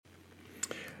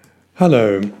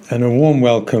Hello, and a warm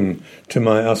welcome to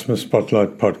my Asthma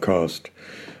Spotlight podcast.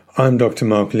 I'm Dr.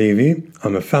 Mark Levy.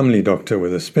 I'm a family doctor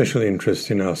with a special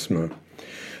interest in asthma.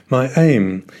 My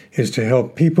aim is to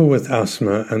help people with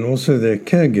asthma and also their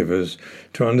caregivers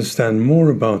to understand more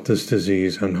about this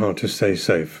disease and how to stay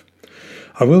safe.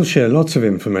 I will share lots of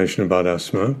information about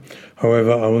asthma.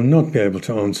 However, I will not be able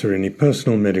to answer any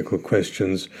personal medical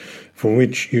questions for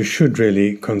which you should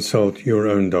really consult your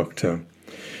own doctor.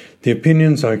 The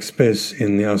opinions I express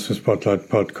in the Asthma Spotlight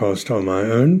podcast are my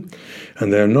own,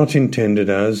 and they are not intended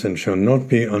as and shall not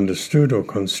be understood or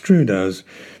construed as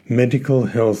medical,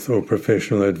 health, or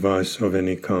professional advice of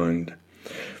any kind.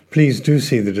 Please do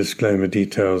see the disclaimer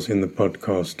details in the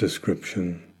podcast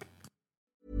description.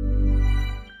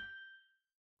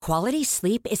 Quality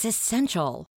sleep is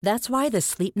essential. That's why the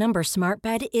Sleep Number Smart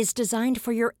Bed is designed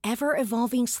for your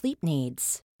ever-evolving sleep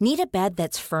needs. Need a bed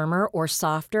that's firmer or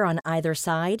softer on either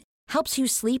side? Helps you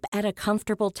sleep at a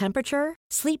comfortable temperature?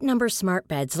 Sleep Number Smart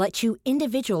Beds let you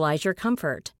individualize your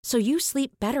comfort, so you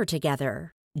sleep better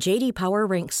together. J.D. Power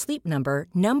ranks Sleep Number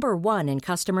number one in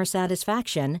customer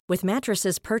satisfaction with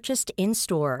mattresses purchased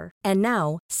in-store. And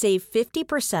now, save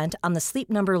 50% on the Sleep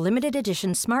Number Limited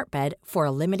Edition Smart Bed for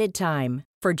a limited time.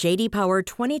 For J.D. Power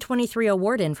 2023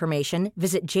 award information,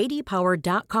 visit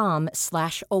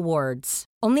jdpower.com/awards.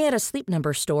 Only at a Sleep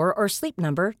Number store or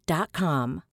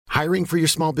sleepnumber.com. Hiring for your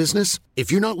small business?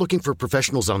 If you're not looking for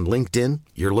professionals on LinkedIn,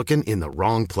 you're looking in the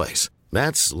wrong place.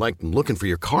 That's like looking for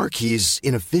your car keys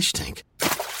in a fish tank.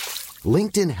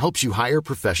 LinkedIn helps you hire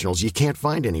professionals you can't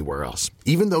find anywhere else,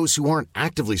 even those who aren't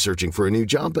actively searching for a new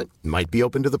job but might be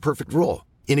open to the perfect role.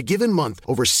 In a given month,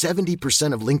 over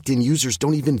 70% of LinkedIn users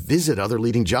don't even visit other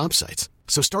leading job sites.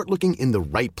 So start looking in the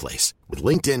right place. With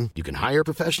LinkedIn, you can hire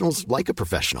professionals like a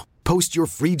professional. Post your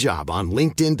free job on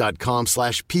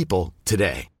linkedin.com/people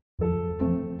today.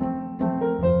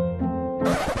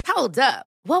 Hold up.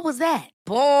 What was that?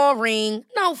 Boring.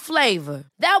 No flavor.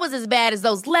 That was as bad as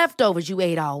those leftovers you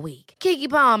ate all week. Keke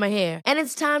Palmer here. And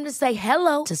it's time to say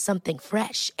hello to something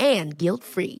fresh and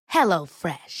guilt-free. Hello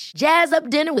Fresh. Jazz up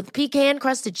dinner with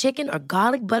pecan-crusted chicken or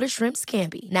garlic butter shrimp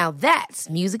scampi. Now that's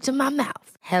music to my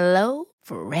mouth. Hello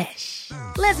Fresh.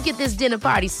 Let's get this dinner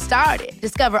party started.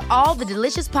 Discover all the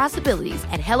delicious possibilities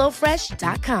at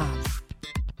hellofresh.com.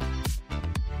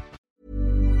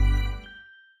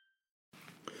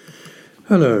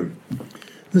 Hello.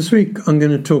 This week I'm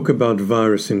going to talk about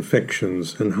virus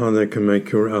infections and how they can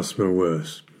make your asthma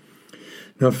worse.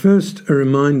 Now first, a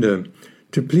reminder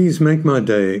to please make my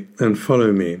day and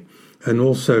follow me, and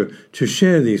also to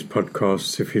share these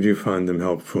podcasts if you do find them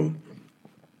helpful.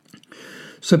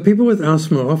 So people with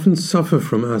asthma often suffer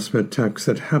from asthma attacks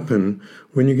that happen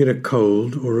when you get a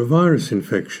cold or a virus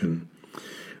infection.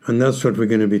 And that's what we're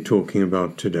going to be talking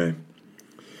about today.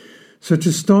 So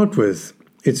to start with,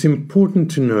 it's important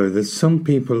to know that some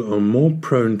people are more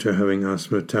prone to having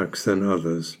asthma attacks than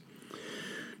others.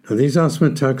 Now, these asthma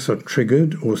attacks are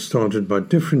triggered or started by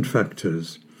different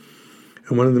factors.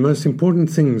 And one of the most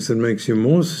important things that makes you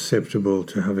more susceptible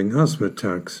to having asthma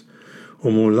attacks,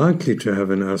 or more likely to have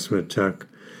an asthma attack,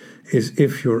 is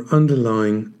if your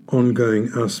underlying ongoing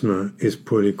asthma is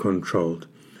poorly controlled.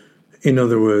 In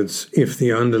other words, if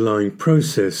the underlying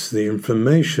process, the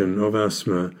inflammation of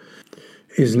asthma,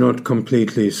 is not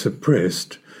completely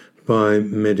suppressed by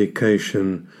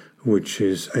medication which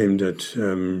is aimed at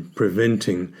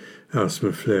preventing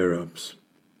asthma flare-ups.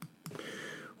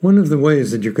 One of the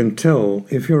ways that you can tell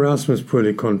if your asthma is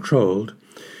poorly controlled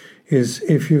is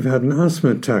if you've had an asthma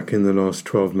attack in the last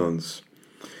 12 months.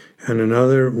 And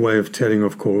another way of telling,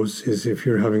 of course, is if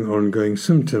you're having ongoing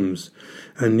symptoms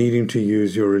and needing to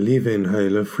use your reliever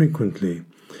inhaler frequently.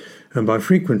 And by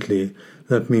frequently,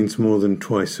 that means more than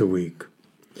twice a week.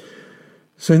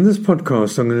 So in this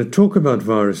podcast, I'm going to talk about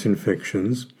virus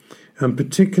infections, and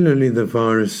particularly the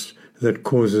virus that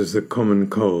causes the common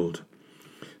cold.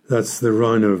 That's the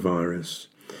rhinovirus.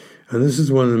 And this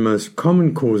is one of the most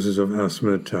common causes of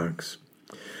asthma attacks.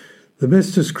 The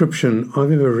best description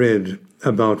I've ever read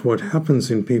about what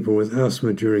happens in people with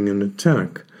asthma during an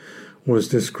attack was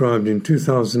described in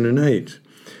 2008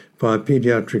 by a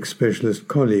pediatric specialist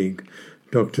colleague,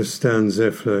 Dr. Stan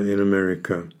Zeffler in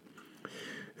America.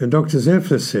 And Dr.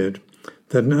 Zeffler said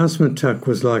that an asthma attack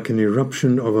was like an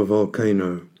eruption of a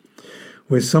volcano,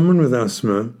 where someone with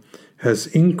asthma has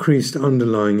increased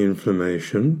underlying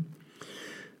inflammation.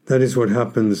 That is what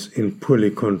happens in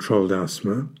poorly controlled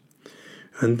asthma.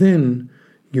 And then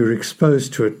you're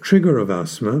exposed to a trigger of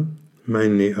asthma,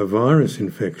 mainly a virus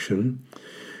infection,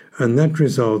 and that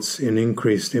results in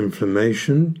increased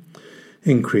inflammation,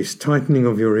 increased tightening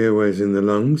of your airways in the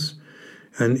lungs,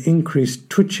 and increased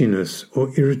twitchiness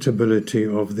or irritability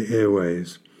of the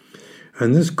airways.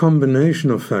 And this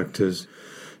combination of factors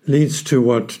leads to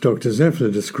what Dr.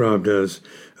 Zeffler described as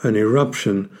an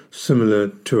eruption similar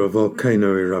to a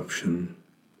volcano eruption.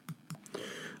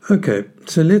 Okay,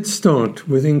 so let's start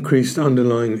with increased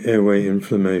underlying airway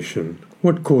inflammation.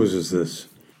 What causes this?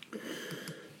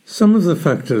 Some of the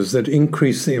factors that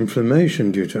increase the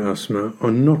inflammation due to asthma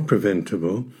are not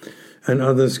preventable, and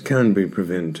others can be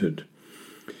prevented.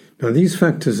 Now, these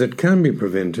factors that can be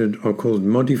prevented are called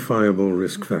modifiable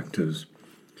risk factors.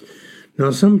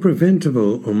 Now, some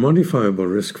preventable or modifiable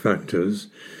risk factors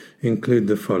include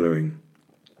the following: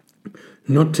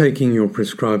 not taking your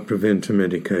prescribed preventer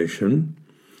medication.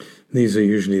 These are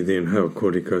usually the inhaled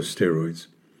corticosteroids.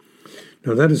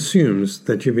 Now, that assumes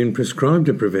that you've been prescribed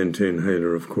a preventer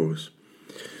inhaler, of course.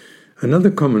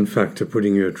 Another common factor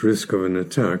putting you at risk of an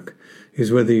attack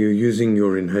is whether you're using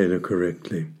your inhaler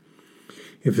correctly.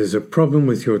 If there's a problem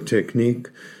with your technique,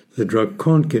 the drug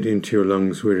can't get into your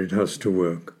lungs where it has to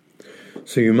work.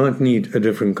 So you might need a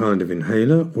different kind of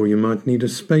inhaler, or you might need a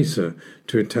spacer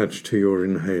to attach to your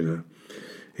inhaler.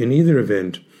 In either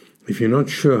event, if you're not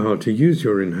sure how to use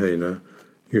your inhaler,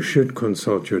 you should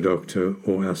consult your doctor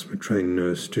or asthma-trained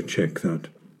nurse to check that.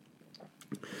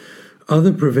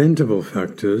 Other preventable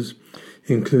factors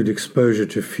include exposure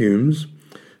to fumes,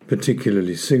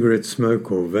 particularly cigarette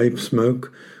smoke or vape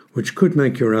smoke, which could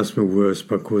make your asthma worse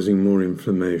by causing more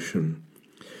inflammation.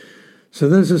 So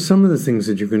those are some of the things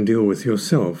that you can deal with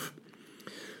yourself.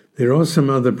 There are some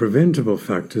other preventable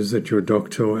factors that your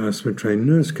doctor or asthma-trained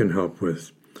nurse can help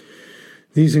with.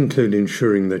 These include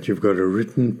ensuring that you've got a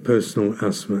written personal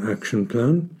asthma action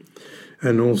plan,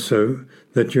 and also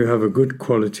that you have a good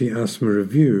quality asthma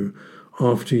review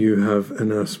after you have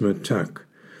an asthma attack.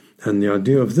 And the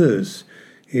idea of this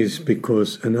is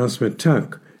because an asthma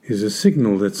attack is a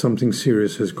signal that something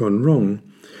serious has gone wrong,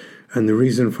 and the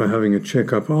reason for having a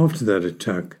checkup after that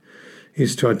attack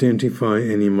is to identify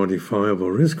any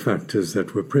modifiable risk factors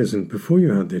that were present before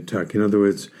you had the attack, in other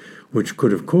words, which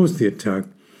could have caused the attack,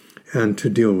 and to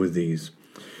deal with these.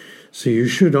 So you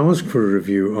should ask for a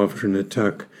review after an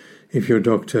attack if your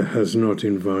doctor has not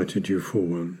invited you for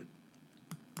one.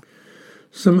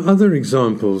 Some other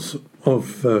examples of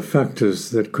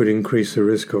factors that could increase the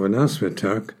risk of an asthma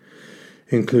attack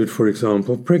include, for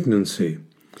example, pregnancy.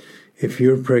 If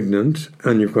you're pregnant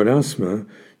and you've got asthma,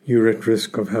 you're at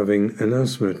risk of having an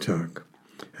asthma attack.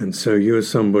 And so you're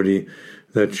somebody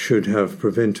that should have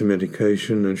preventer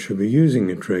medication and should be using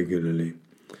it regularly.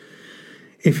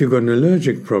 If you've got an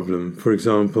allergic problem, for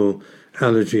example,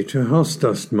 allergy to house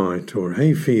dust mite or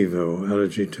hay fever or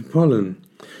allergy to pollen,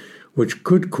 which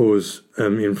could cause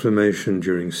inflammation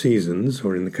during seasons,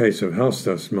 or in the case of house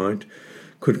dust mite,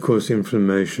 could cause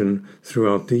inflammation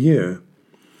throughout the year.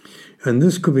 And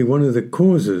this could be one of the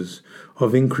causes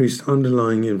of increased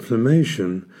underlying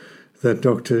inflammation that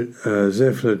Dr.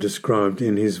 Zeffler described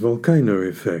in his volcano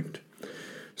effect.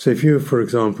 So if you've, for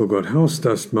example, got house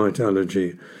dust mite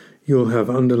allergy, you'll have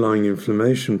underlying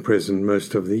inflammation present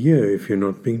most of the year if you're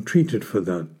not being treated for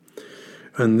that.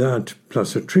 And that,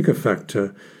 plus a trigger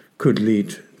factor, could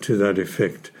lead to that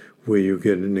effect where you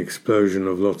get an explosion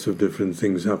of lots of different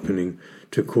things happening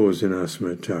to cause an asthma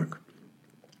attack.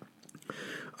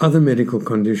 Other medical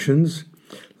conditions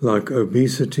like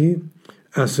obesity,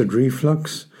 acid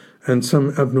reflux, and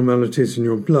some abnormalities in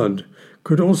your blood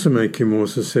could also make you more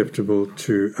susceptible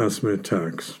to asthma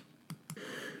attacks.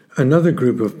 Another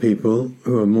group of people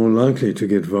who are more likely to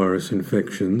get virus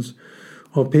infections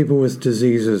are people with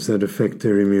diseases that affect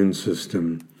their immune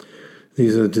system.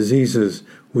 These are diseases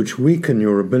which weaken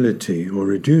your ability or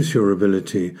reduce your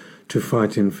ability to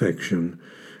fight infection,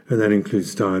 and that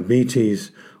includes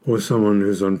diabetes or someone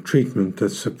who's on treatment that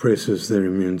suppresses their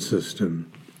immune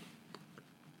system.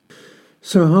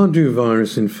 So how do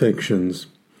virus infections,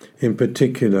 in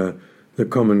particular the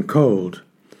common cold,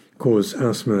 cause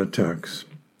asthma attacks?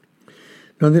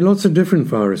 Now, there are lots of different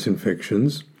virus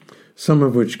infections, some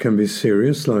of which can be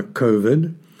serious, like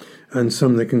COVID, and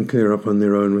some that can clear up on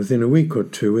their own within a week or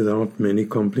two without many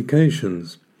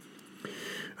complications.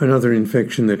 Another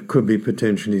infection that could be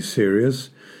potentially serious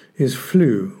is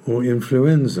flu or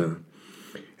influenza,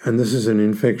 and this is an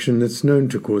infection that's known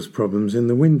to cause problems in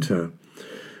the winter.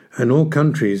 And all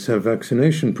countries have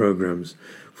vaccination programs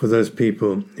for those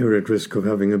people who are at risk of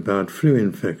having a bad flu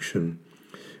infection,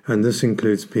 and this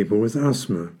includes people with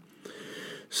asthma.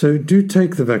 So do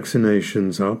take the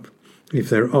vaccinations up if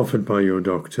they're offered by your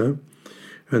doctor,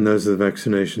 and those are the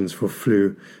vaccinations for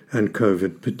flu and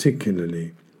COVID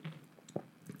particularly.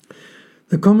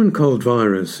 The common cold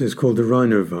virus is called the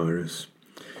rhinovirus,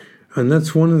 and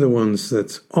that's one of the ones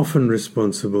that's often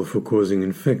responsible for causing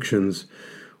infections,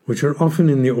 which are often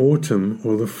in the autumn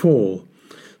or the fall,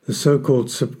 the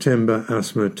so-called September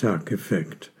asthma attack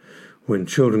effect, when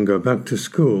children go back to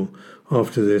school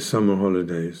after their summer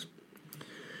holidays.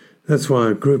 That's why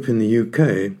a group in the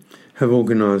UK have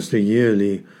organised a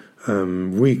yearly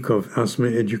week of asthma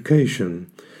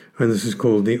education, and this is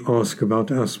called the Ask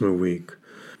About Asthma Week.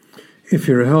 If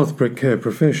you're a health care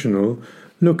professional,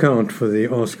 look out for the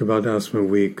Ask About Asthma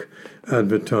Week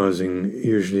advertising,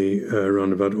 usually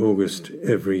around about August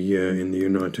every year in the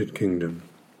United Kingdom.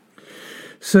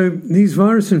 So these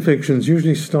virus infections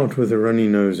usually start with a runny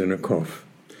nose and a cough.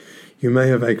 You may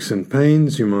have aches and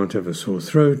pains, you might have a sore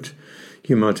throat,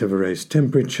 you might have a raised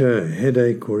temperature, a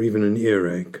headache, or even an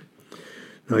earache.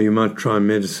 Now you might try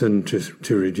medicine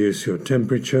to reduce your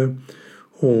temperature,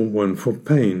 or one for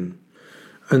pain,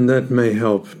 and that may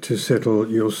help to settle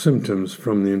your symptoms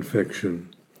from the infection.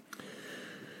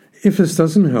 If this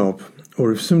doesn't help,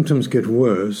 or if symptoms get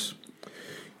worse,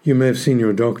 you may have seen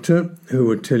your doctor, who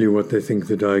would tell you what they think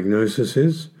the diagnosis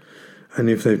is, and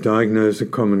if they've diagnosed a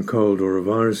common cold or a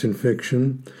virus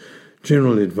infection,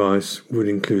 general advice would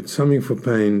include something for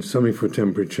pain, something for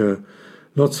temperature,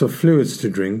 lots of fluids to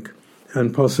drink,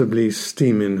 and possibly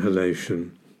steam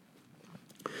inhalation.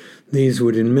 These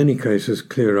would in many cases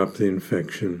clear up the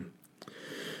infection.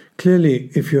 Clearly,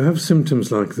 if you have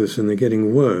symptoms like this and they're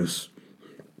getting worse,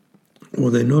 or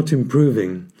they're not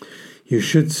improving, you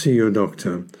should see your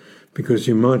doctor, because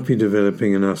you might be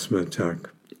developing an asthma attack.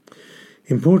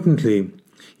 Importantly,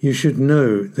 you should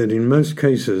know that in most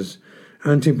cases,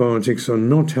 antibiotics are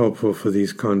not helpful for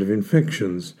these kind of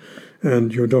infections,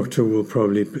 and your doctor will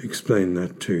probably explain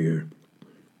that to you.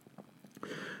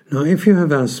 Now, if you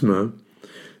have asthma,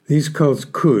 these colds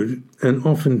could and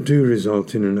often do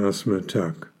result in an asthma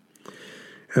attack.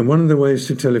 And one of the ways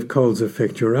to tell if colds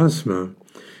affect your asthma,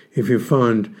 if you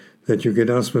find that you get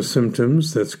asthma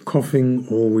symptoms, that's coughing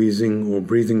or wheezing or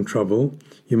breathing trouble,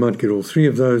 you might get all three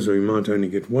of those, or you might only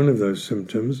get one of those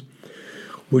symptoms,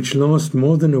 which last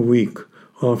more than a week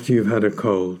after you've had a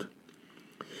cold.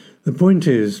 The point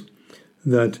is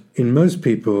that in most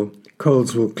people,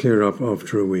 colds will clear up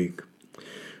after a week.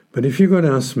 But if you've got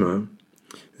asthma,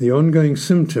 the ongoing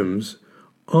symptoms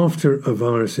after a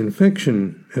virus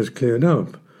infection has cleared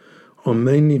up are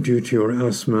mainly due to your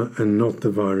asthma and not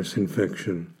the virus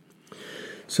infection.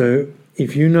 So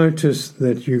if you notice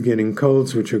that you're getting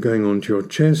colds which are going onto your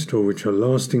chest or which are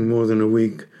lasting more than a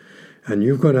week, and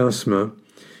you've got asthma,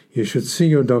 you should see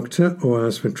your doctor or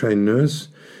asthma-trained nurse.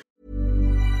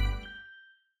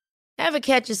 Ever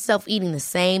catch yourself eating the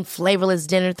same flavorless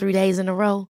dinner 3 days in a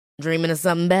row? Dreaming of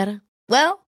something better?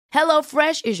 Well,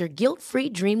 HelloFresh is your guilt-free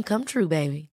dream come true,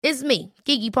 baby. It's me,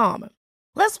 Keke Palmer.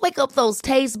 Let's wake up those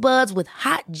taste buds with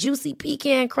hot, juicy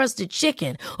pecan-crusted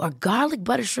chicken or garlic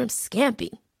butter shrimp scampi.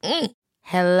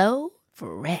 Hello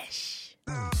Fresh.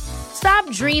 Stop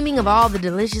dreaming of all the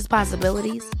delicious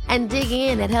possibilities and dig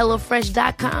in at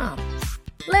HelloFresh.com.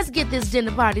 Let's get this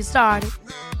dinner party started.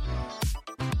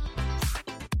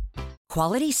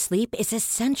 Quality sleep is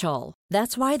essential.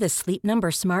 That's why the Sleep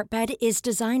Number Smart Bed is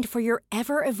designed for your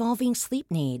ever-evolving sleep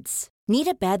needs. Need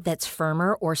a bed that's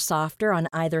firmer or softer on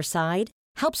either side?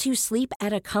 Helps you sleep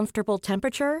at a comfortable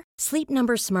temperature? Sleep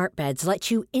Number Smart Beds let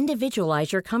you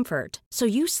individualize your comfort, so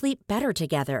you sleep better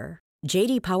together.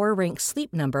 J.D. Power ranks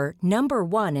Sleep Number number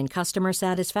 1 in customer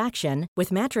satisfaction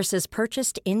with mattresses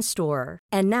purchased in-store.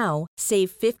 And now,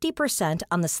 save 50%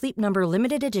 on the Sleep Number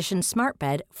Limited Edition Smart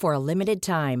Bed for a limited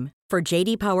time. For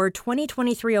J.D. Power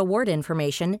 2023 award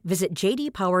information, visit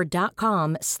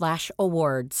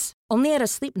jdpower.com/awards. Only at a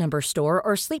Sleep Number store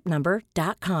or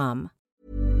sleepnumber.com.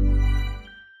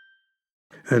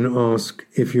 And ask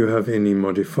if you have any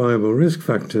modifiable risk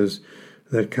factors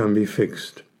that can be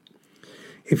fixed.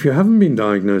 If you haven't been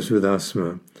diagnosed with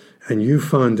asthma and you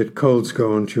find that colds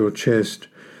go onto your chest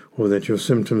or that your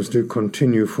symptoms do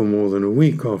continue for more than a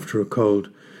week after a cold,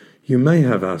 you may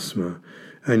have asthma,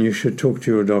 and you should talk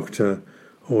to your doctor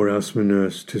or asthma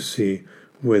nurse to see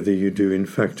whether you do in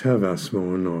fact have asthma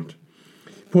or not.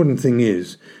 Important thing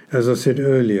is, as I said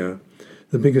earlier,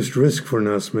 the biggest risk for an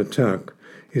asthma attack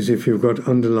is if you've got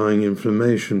underlying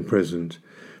inflammation present,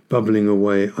 bubbling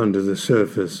away under the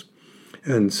surface.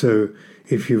 And so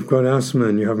if you've got asthma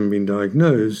and you haven't been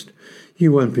diagnosed,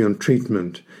 you won't be on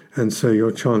treatment, and so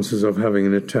your chances of having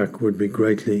an attack would be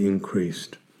greatly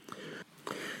increased.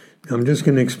 I'm just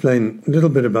going to explain a little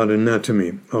bit about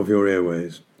anatomy of your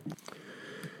airways.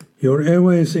 Your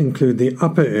airways include the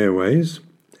upper airways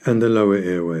and the lower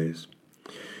airways.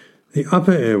 The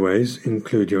upper airways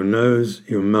include your nose,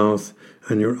 your mouth,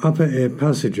 and your upper air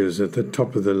passages at the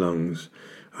top of the lungs,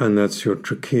 and that's your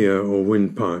trachea or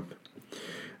windpipe.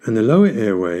 And the lower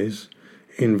airways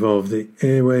involve the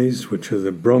airways, which are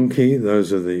the bronchi.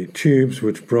 Those are the tubes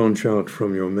which branch out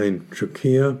from your main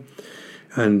trachea,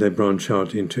 and they branch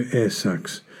out into air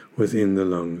sacs within the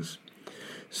lungs.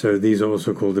 So these are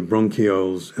also called the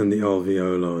bronchioles and the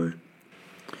alveoli.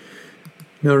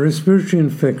 Now, respiratory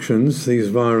infections, these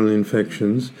viral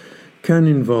infections, can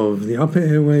involve the upper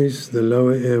airways, the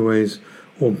lower airways,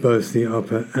 or both the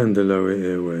upper and the lower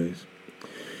airways.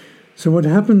 So what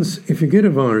happens if you get a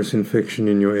virus infection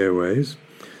in your airways?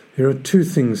 There are two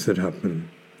things that happen.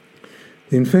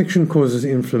 The infection causes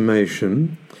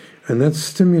inflammation, and that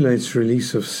stimulates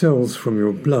release of cells from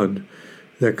your blood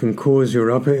that can cause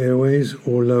your upper airways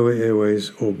or lower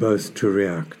airways or both to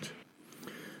react.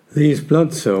 These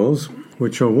blood cells,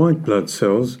 which are white blood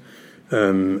cells,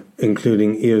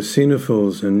 including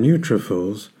eosinophils and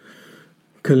neutrophils,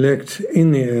 collect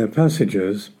in the air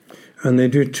passages, and they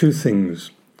do two things.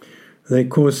 They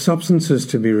cause substances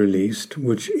to be released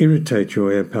which irritate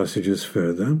your air passages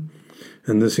further,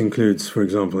 and this includes, for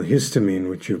example, histamine,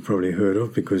 which you've probably heard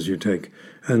of because you take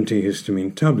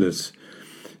antihistamine tablets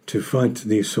to fight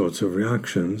these sorts of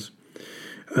reactions.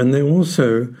 And they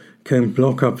also can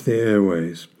block up the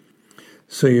airways.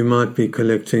 So you might be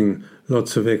collecting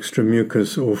lots of extra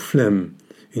mucus or phlegm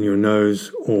in your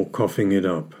nose or coughing it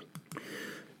up.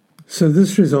 So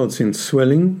this results in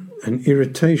swelling and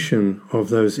irritation of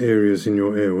those areas in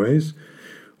your airways,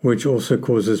 which also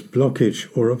causes blockage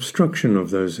or obstruction of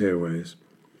those airways.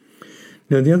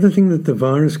 Now, the other thing that the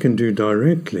virus can do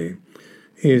directly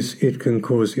is it can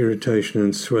cause irritation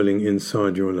and swelling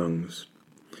inside your lungs.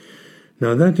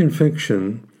 Now, that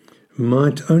infection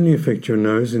might only affect your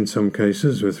nose in some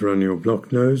cases with runny or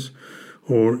blocked nose,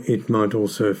 or it might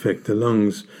also affect the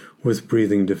lungs with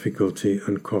breathing difficulty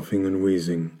and coughing and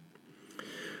wheezing.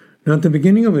 Now, at the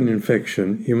beginning of an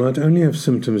infection, you might only have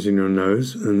symptoms in your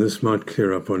nose, and this might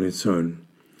clear up on its own.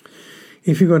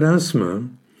 If you've got asthma,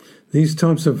 these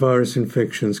types of virus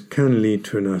infections can lead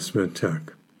to an asthma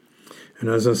attack. And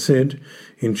as I said,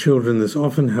 in children this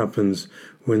often happens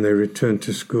when they return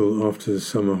to school after the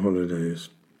summer holidays.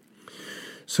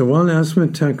 So while asthma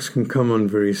attacks can come on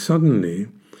very suddenly,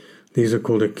 these are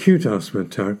called acute asthma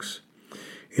attacks.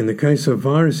 In the case of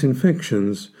virus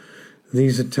infections,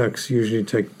 these attacks usually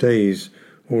take days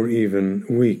or even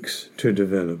weeks to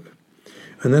develop.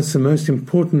 And that's the most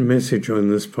important message on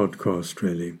this podcast,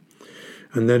 really.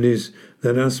 And that is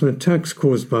that asthma attacks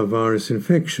caused by virus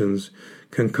infections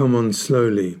can come on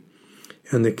slowly.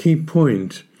 And the key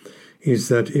point is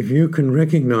that if you can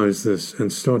recognize this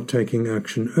and start taking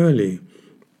action early,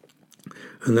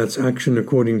 and that's action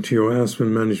according to your asthma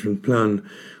management plan,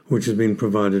 which has been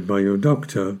provided by your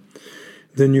doctor,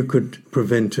 then you could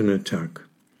prevent an attack.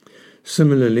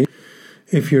 Similarly,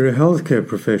 if you're a healthcare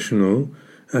professional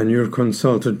and you're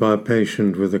consulted by a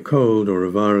patient with a cold or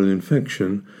a viral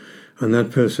infection, and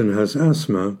that person has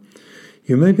asthma,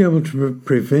 you may be able to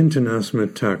prevent an asthma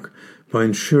attack by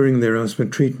ensuring their asthma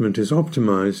treatment is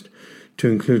optimized to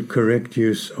include correct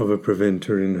use of a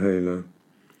preventer inhaler.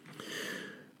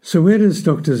 So where does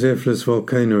Dr. Zeffler's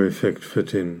volcano effect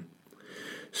fit in?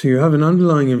 So you have an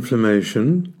underlying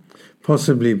inflammation,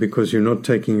 possibly because you're not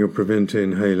taking your preventer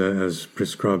inhaler as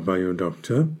prescribed by your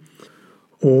doctor,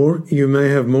 or you may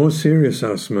have more serious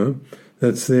asthma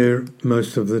that's there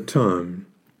most of the time.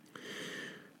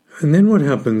 And then what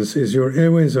happens is your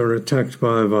airways are attacked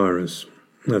by a virus.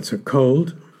 That's a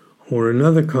cold or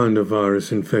another kind of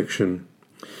virus infection.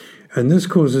 And this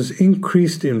causes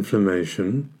increased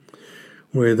inflammation,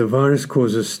 where the virus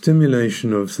causes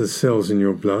stimulation of the cells in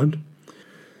your blood.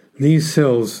 These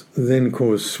cells then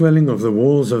cause swelling of the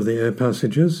walls of the air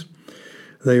passages.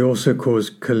 They also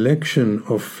cause collection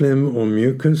of phlegm or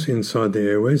mucus inside the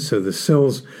airways. So the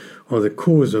cells are the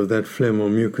cause of that phlegm or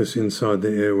mucus inside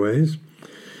the airways.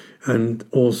 And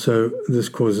also this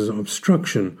causes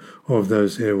obstruction of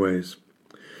those airways.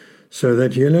 So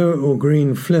that yellow or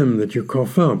green phlegm that you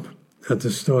cough up at the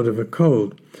start of a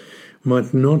cold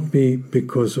might not be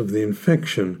because of the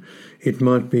infection. It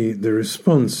might be the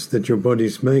response that your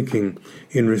body's making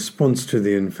in response to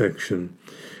the infection.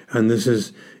 And this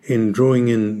is in drawing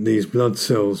in these blood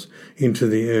cells into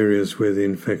the areas where the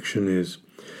infection is.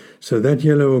 So that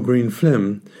yellow or green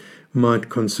phlegm might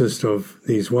consist of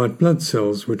these white blood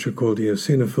cells, which are called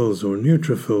eosinophils or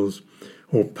neutrophils,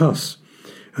 or pus,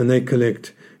 and they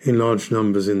collect in large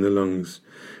numbers in the lungs.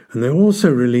 And they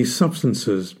also release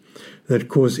substances that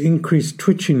cause increased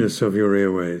twitchiness of your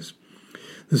airways.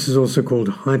 This is also called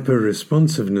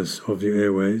hyperresponsiveness of your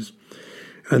airways,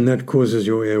 and that causes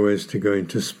your airways to go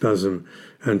into spasm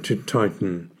and to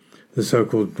tighten the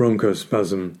so-called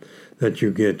bronchospasm that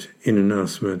you get in an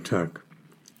asthma attack.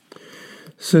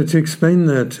 So to explain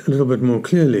that a little bit more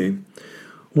clearly,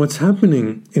 what's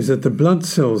happening is that the blood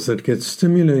cells that get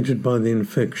stimulated by the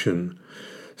infection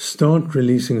start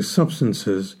releasing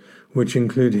substances which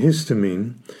include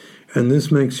histamine, and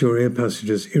this makes your air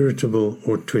passages irritable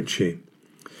or twitchy.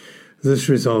 This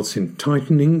results in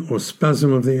tightening or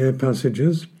spasm of the air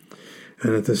passages,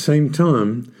 and at the same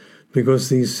time, because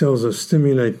these cells are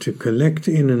stimulated to collect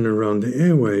in and around the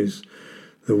airways,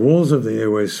 the walls of the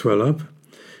airways swell up,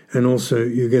 and also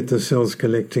you get the cells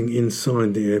collecting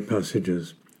inside the air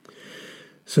passages.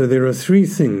 So there are three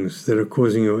things that are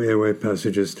causing your airway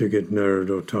passages to get narrowed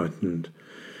or tightened,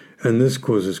 and this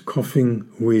causes coughing,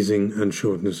 wheezing, and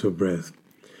shortness of breath.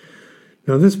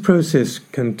 Now this process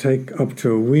can take up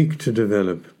to a week to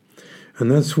develop, and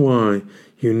that's why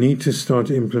you need to start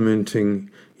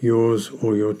implementing yours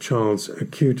or your child's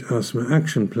acute asthma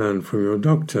action plan from your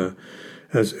doctor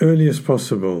as early as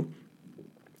possible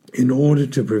in order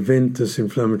to prevent this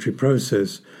inflammatory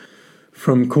process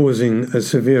from causing a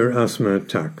severe asthma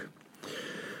attack.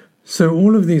 So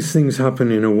all of these things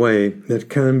happen in a way that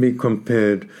can be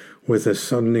compared with a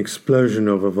sudden explosion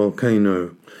of a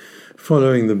volcano,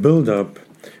 following the build-up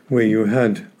where you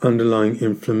had underlying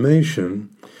inflammation,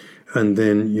 and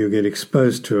then you get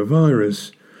exposed to a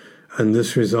virus, and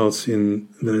this results in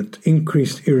that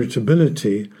increased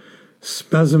irritability,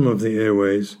 spasm of the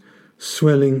airways,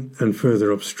 swelling, and further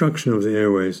obstruction of the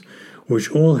airways, which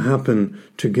all happen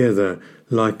together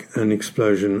like an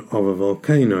explosion of a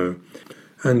volcano.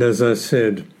 And as I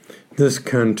said, this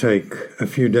can take a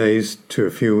few days to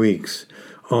a few weeks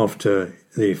after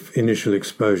the initial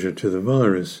exposure to the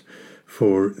virus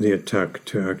for the attack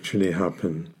to actually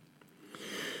happen.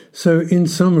 So in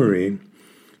summary,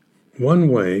 one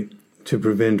way to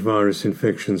prevent virus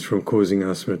infections from causing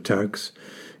asthma attacks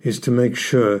is to make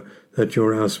sure that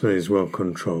your asthma is well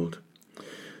controlled.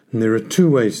 And there are two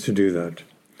ways to do that.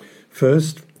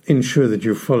 First, ensure that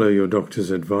you follow your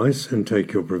doctor's advice and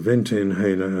take your preventer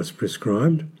inhaler as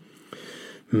prescribed.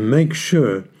 Make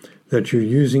sure that you're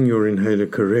using your inhaler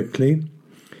correctly.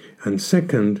 And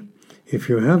second, if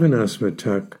you have an asthma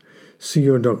attack, see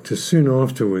your doctor soon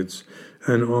afterwards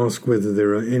and ask whether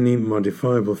there are any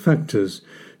modifiable factors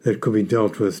that could be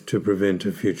dealt with to prevent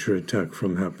a future attack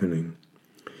from happening.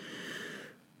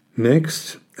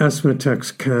 Next, asthma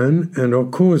attacks can and are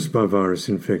caused by virus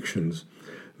infections,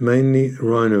 mainly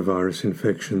rhinovirus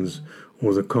infections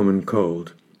or the common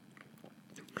cold.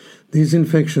 These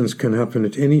infections can happen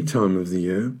at any time of the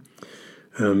year.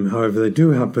 However, they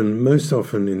do happen most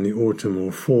often in the autumn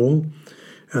or fall,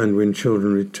 and when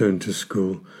children return to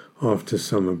school after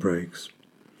summer breaks.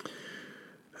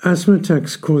 Asthma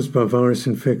attacks caused by virus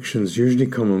infections usually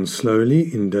come on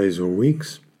slowly in days or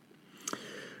weeks.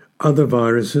 Other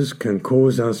viruses can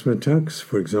cause asthma attacks,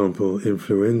 for example,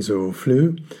 influenza or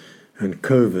flu, and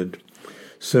COVID.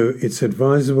 So it's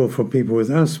advisable for people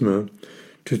with asthma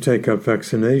to take up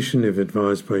vaccination if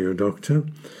advised by your doctor,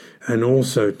 and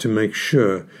also to make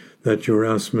sure that your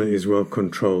asthma is well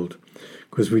controlled.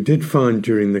 Because we did find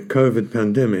during the COVID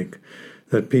pandemic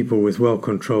that people with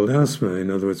well-controlled asthma,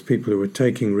 in other words, people who were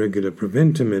taking regular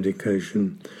preventer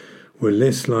medication, were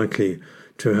less likely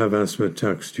to have asthma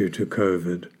attacks due to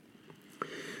COVID.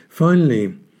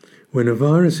 Finally, when a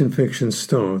virus infection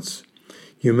starts,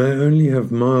 you may only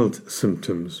have mild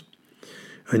symptoms,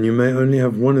 and you may only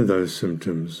have one of those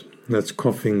symptoms. That's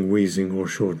coughing, wheezing, or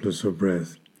shortness of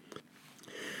breath.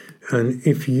 And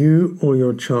if you or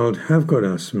your child have got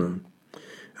asthma,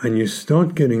 and you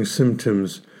start getting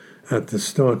symptoms at the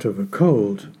start of a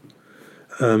cold,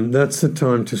 that's the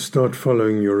time to start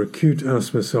following your acute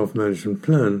asthma self-management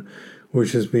plan,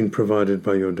 which has been provided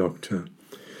by your doctor.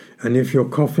 And if your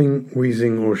coughing,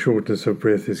 wheezing, or shortness of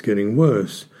breath is getting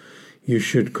worse, you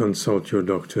should consult your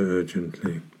doctor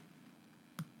urgently.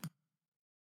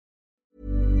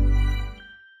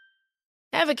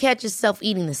 Ever catch yourself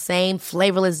eating the same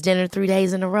flavorless dinner 3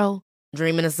 days in a row?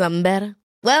 Dreaming of something better?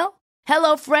 Well,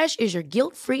 HelloFresh is your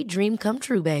guilt-free dream come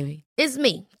true, baby. It's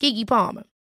me, Keke Palmer.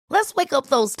 Let's wake up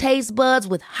those taste buds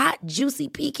with hot, juicy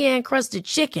pecan-crusted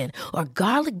chicken or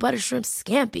garlic butter shrimp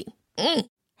scampi.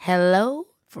 Hello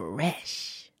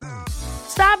Fresh.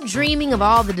 Stop dreaming of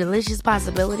all the delicious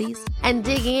possibilities and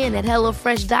dig in at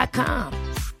HelloFresh.com.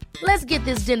 Let's get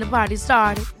this dinner party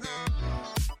started.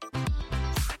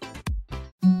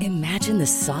 Imagine the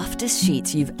softest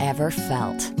sheets you've ever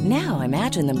felt. Now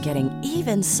imagine them getting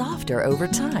even softer over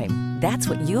time. That's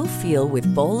what you'll feel with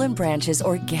Boll & Branch's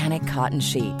organic cotton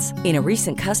sheets. In a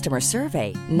recent customer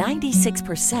survey,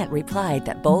 96% replied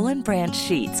that Boll & Branch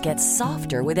sheets get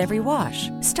softer with every wash.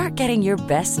 Start getting your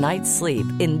best night's sleep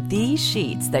in these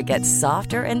sheets that get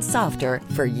softer and softer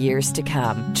for years to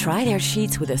come. Try their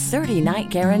sheets with a 30-night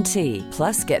guarantee.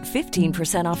 Plus, get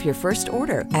 15% off your first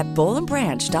order at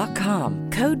bollandbranch.com.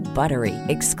 Code BUTTERY.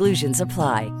 Exclusions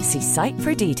apply. See site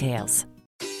for details.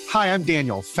 Hi, I'm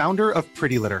Daniel, founder of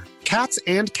Pretty Litter. Cats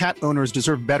and cat owners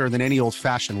deserve better than any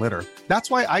old-fashioned litter. That's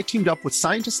why I teamed up with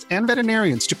scientists and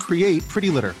veterinarians to create Pretty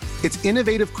Litter. Its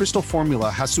innovative crystal formula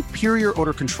has superior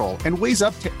odor control and weighs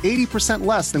up to 80%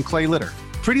 less than clay litter.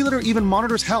 Pretty Litter even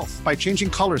monitors health by changing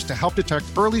colors to help detect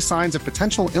early signs of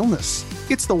potential illness.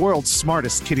 It's the world's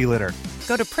smartest kitty litter.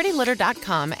 Go to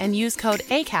prettylitter.com and use code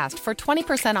ACAST for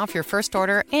 20% off your first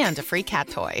order and a free cat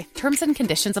toy. Terms and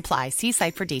conditions apply. See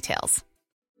site for details.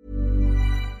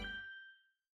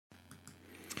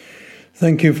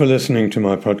 Thank you for listening to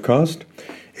my podcast.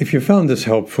 If you found this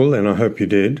helpful, and I hope you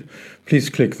did,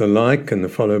 please click the like and the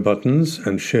follow buttons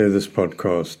and share this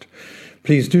podcast.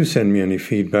 Please do send me any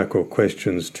feedback or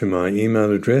questions to my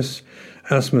email address,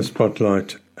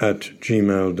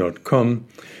 asthmaspotlight@gmail.com,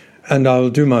 and I'll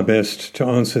do my best to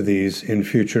answer these in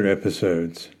future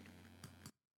episodes.